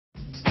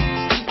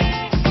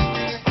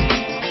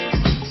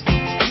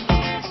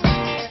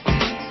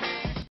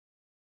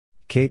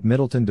Kate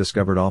Middleton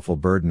discovered awful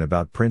burden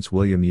about Prince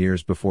William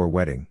years before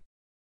wedding.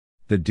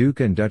 The Duke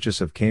and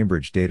Duchess of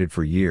Cambridge dated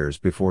for years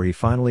before he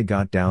finally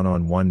got down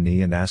on one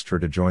knee and asked her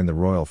to join the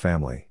royal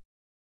family.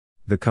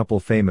 The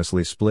couple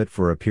famously split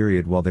for a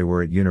period while they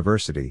were at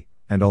university,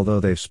 and although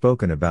they've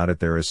spoken about it,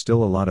 there is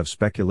still a lot of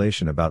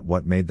speculation about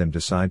what made them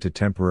decide to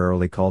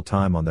temporarily call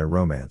time on their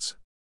romance.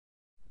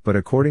 But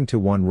according to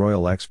one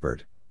royal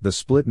expert, the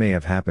split may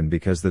have happened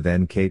because the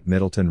then Kate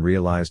Middleton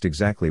realized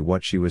exactly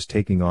what she was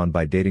taking on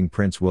by dating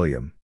Prince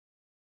William.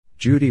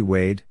 Judy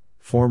Wade,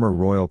 former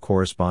royal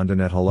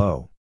correspondent at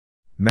Hello!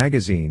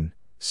 Magazine,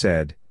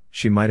 said,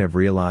 she might have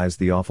realized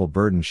the awful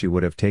burden she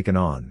would have taken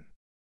on.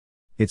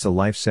 It's a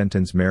life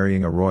sentence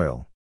marrying a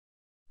royal.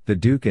 The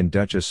Duke and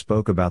Duchess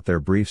spoke about their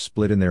brief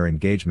split in their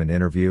engagement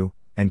interview,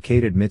 and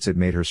Kate admits it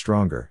made her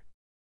stronger.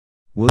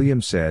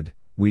 William said,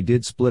 "We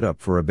did split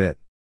up for a bit.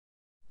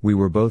 We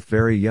were both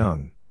very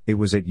young. It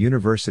was at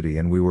university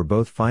and we were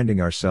both finding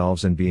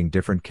ourselves and being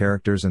different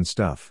characters and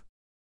stuff.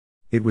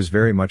 It was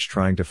very much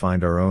trying to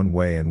find our own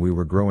way and we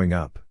were growing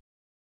up.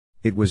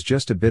 It was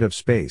just a bit of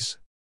space.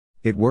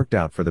 It worked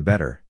out for the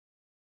better."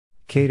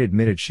 Kate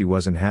admitted she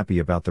wasn't happy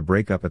about the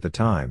breakup at the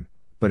time,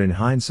 but in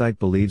hindsight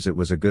believes it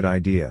was a good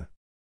idea.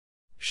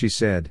 She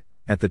said,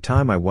 "At the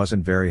time I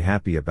wasn't very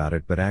happy about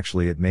it, but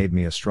actually it made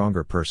me a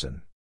stronger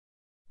person.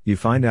 You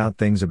find out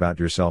things about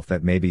yourself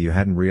that maybe you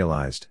hadn't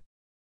realized.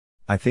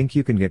 I think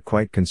you can get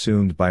quite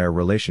consumed by a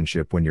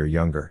relationship when you're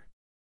younger.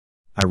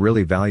 I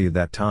really value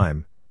that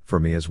time,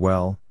 for me as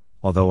well,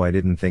 although I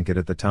didn't think it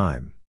at the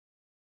time."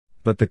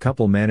 But the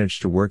couple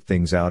managed to work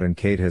things out and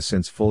Kate has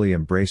since fully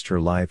embraced her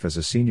life as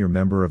a senior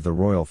member of the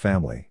royal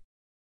family.